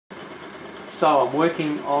So I'm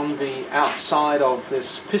working on the outside of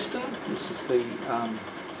this piston. This is the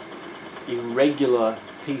irregular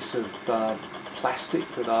piece of plastic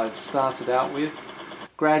that I've started out with.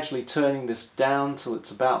 Gradually turning this down till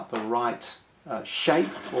it's about the right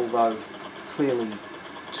shape, although clearly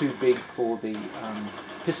too big for the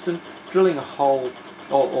piston. Drilling a hole,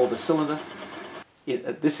 or the cylinder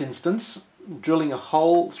at this instance, drilling a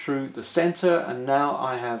hole through the center, and now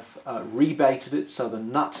I have rebaited it so the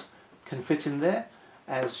nut can fit in there.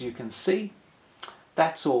 As you can see,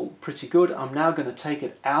 that's all pretty good. I'm now going to take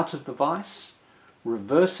it out of the vise,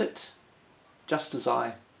 reverse it, just as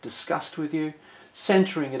I discussed with you,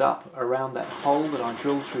 centering it up around that hole that I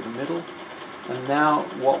drilled through the middle. And now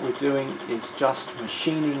what we're doing is just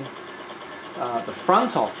machining the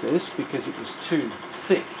front off this because it was too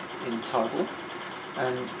thick in total.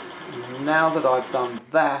 And now that I've done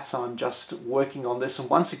that, I'm just working on this, and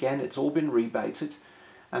once again it's all been rebaited,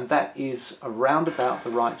 and that is around about the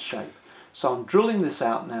right shape. So I'm drilling this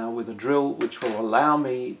out now with a drill which will allow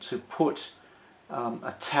me to put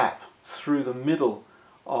a tap through the middle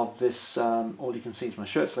of this, all you can see is my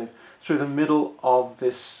shirt sleeve, through the middle of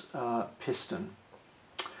this piston.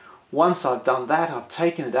 Once I've done that, I've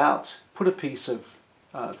taken it out, put a piece of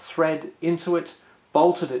thread into it,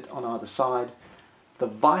 bolted it on either side. The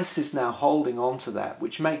vise is now holding on to that,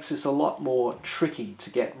 which makes this a lot more tricky to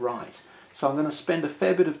get right. So I'm going to spend a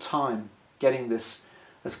fair bit of time getting this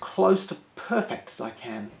as close to perfect as I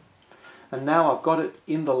can. And now I've got it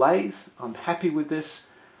in the lathe. I'm happy with this.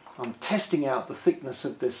 I'm testing out the thickness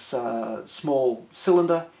of this small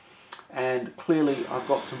cylinder, and clearly I've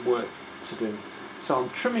got some work to do. So I'm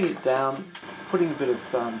trimming it down, putting a bit of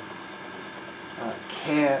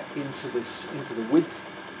care into the width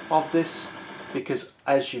of this, because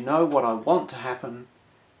as you know, what I want to happen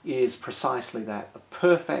is precisely that, a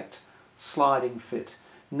perfect sliding fit.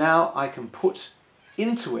 Now I can put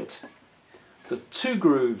into it the two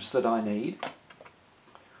grooves that I need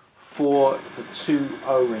for the two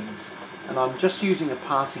O-rings, and I'm just using a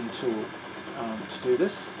parting tool to do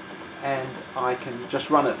this, and I can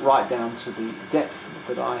just run it right down to the depth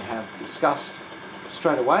that I have discussed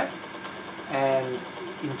straight away. And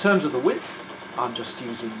in terms of the width, I'm just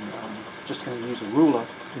going to use a ruler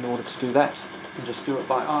in order to do that, and just do it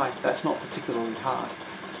by eye. That's not particularly hard.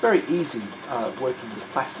 It's very easy working with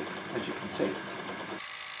plastic, as you can see.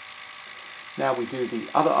 Now we do the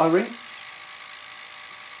other O-ring.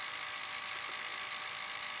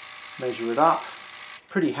 Measure it up.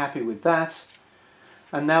 Pretty happy with that.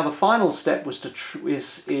 And now the final step was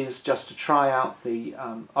is just to try out the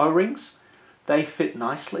O-rings. They fit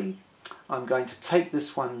nicely. I'm going to take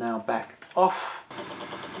this one now back off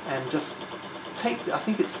and just take, I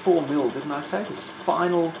think it's 4mm, didn't I say? This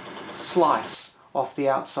final slice off the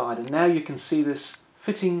outside, and now you can see this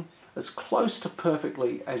fitting as close to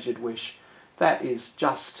perfectly as you'd wish. That is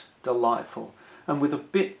just delightful, and with a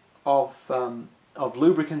bit of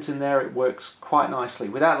lubricant in there, it works quite nicely.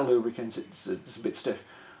 Without the lubricant, it's a bit stiff,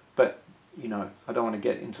 but you know, I don't want to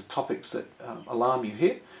get into topics that alarm you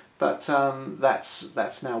here, but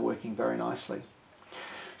that's now working very nicely.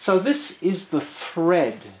 So this is the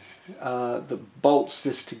thread that bolts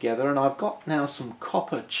this together, and I've got now some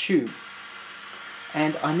copper tube,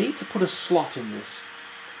 and I need to put a slot in this.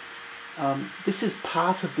 This is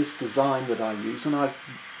part of this design that I use, and I've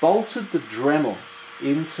bolted the Dremel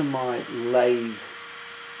into my lathe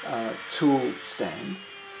tool stand,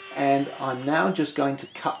 and I'm now just going to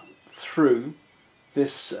cut through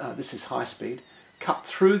this, this is high speed, cut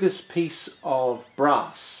through this piece of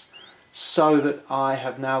brass so that I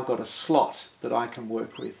have now got a slot that I can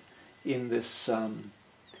work with in this, and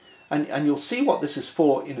you'll see what this is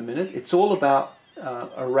for in a minute. It's all about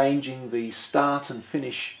arranging the start and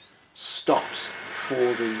finish stops for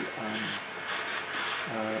the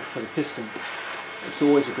piston. It's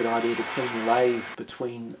always a good idea to clean the lathe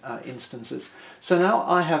between instances. So now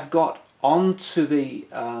I have got onto the,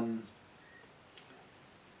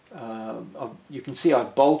 you can see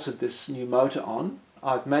I've bolted this new motor on.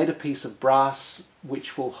 I've made a piece of brass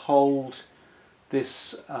which will hold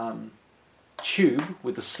this tube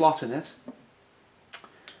with a slot in it.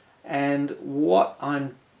 And what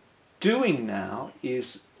I'm doing now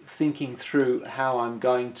is thinking through how I'm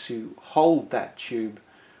going to hold that tube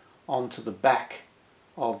onto the back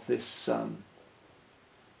of this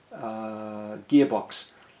gearbox.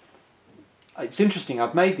 It's interesting.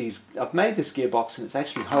 I've made this gearbox, and it's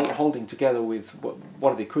actually holding together with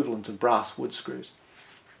what are the equivalent of brass wood screws.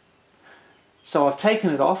 So I've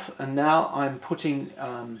taken it off, and now I'm putting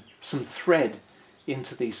some thread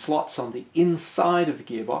into these slots on the inside of the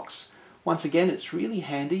gearbox. Once again, it's really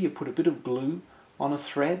handy. You put a bit of glue on a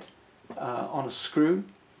thread, on a screw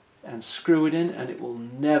and screw it in, and it will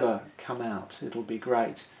never come out. It'll be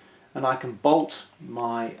great. And I can bolt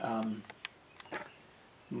my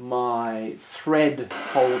my thread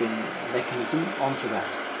holding mechanism onto that.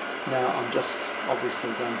 Now I'm just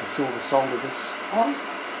obviously going to silver solder this on.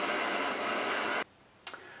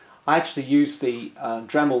 I actually use the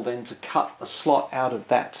Dremel then to cut a slot out of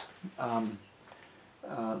that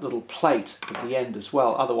little plate at the end as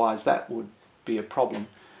well, otherwise that would be a problem.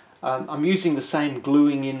 I'm using the same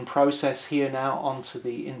gluing in process here now onto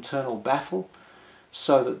the internal baffle,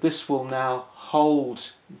 so that this will now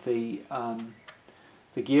hold the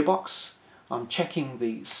gearbox. I'm checking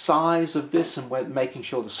the size of this and making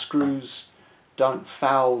sure the screws don't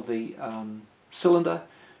foul the cylinder.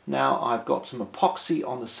 Now I've got some epoxy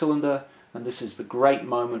on the cylinder, and this is the great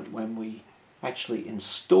moment when we actually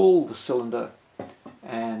install the cylinder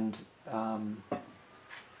and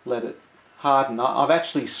let it harden. I've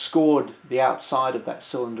actually scored the outside of that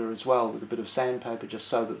cylinder as well with a bit of sandpaper, just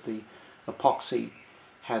so that the epoxy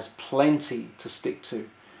has plenty to stick to.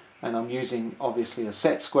 And I'm using obviously a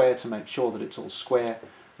set square to make sure that it's all square,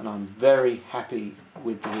 and I'm very happy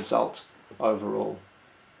with the result overall.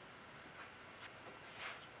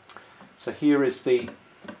 So here is the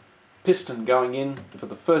piston going in for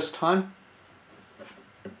the first time,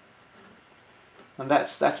 and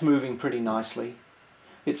that's moving pretty nicely.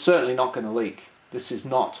 It's certainly not going to leak. This is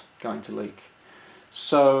not going to leak.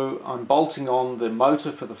 So I'm bolting on the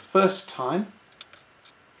motor for the first time,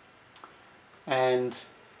 and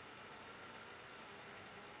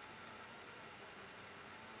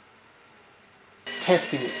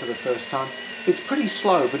testing it for the first time. It's pretty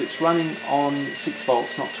slow, but it's running on 6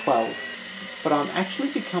 volts, not 12. But I'm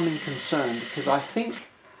actually becoming concerned because I think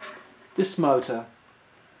this motor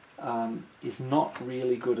is not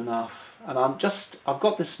really good enough, and I've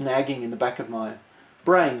got this nagging in the back of my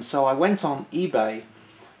brain. So I went on eBay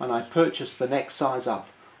and I purchased the next size up,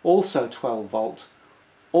 also 12 volt,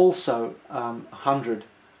 also 100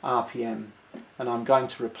 RPM, and I'm going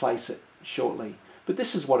to replace it shortly. But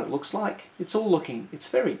this is what it looks like. It's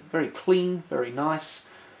very, very clean, very nice.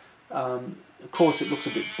 Of course it looks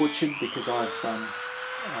a bit butchered because I've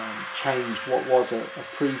changed what was a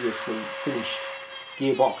previously finished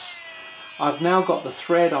gearbox. I've now got the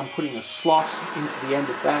thread. I'm putting a slot into the end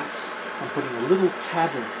of that. I'm putting a little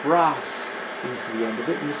tab of brass into the end of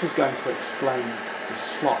it, and this is going to explain the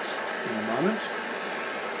slot in a moment.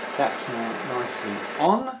 That's now nicely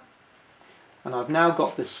on, and I've now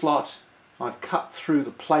got this slot. I've cut through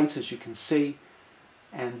the plate, as you can see,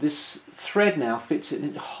 and this thread now fits it,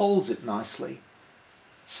 and it holds it nicely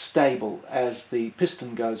stable as the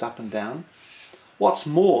piston goes up and down. What's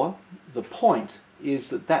more, the point is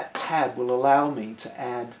that that tab will allow me to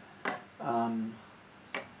add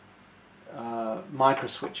micro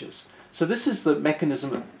switches. So this is the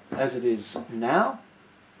mechanism as it is now.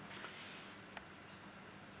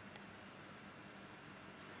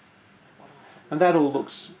 And that all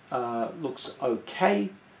looks okay,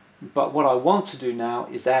 but what I want to do now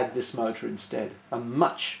is add this motor instead, a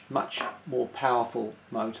much more powerful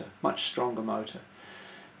motor, much stronger motor.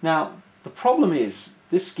 Now the problem is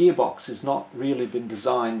this gearbox has not really been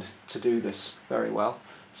designed to do this very well,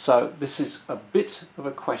 so this is a bit of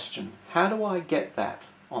a question. How do I get that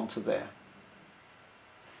onto there?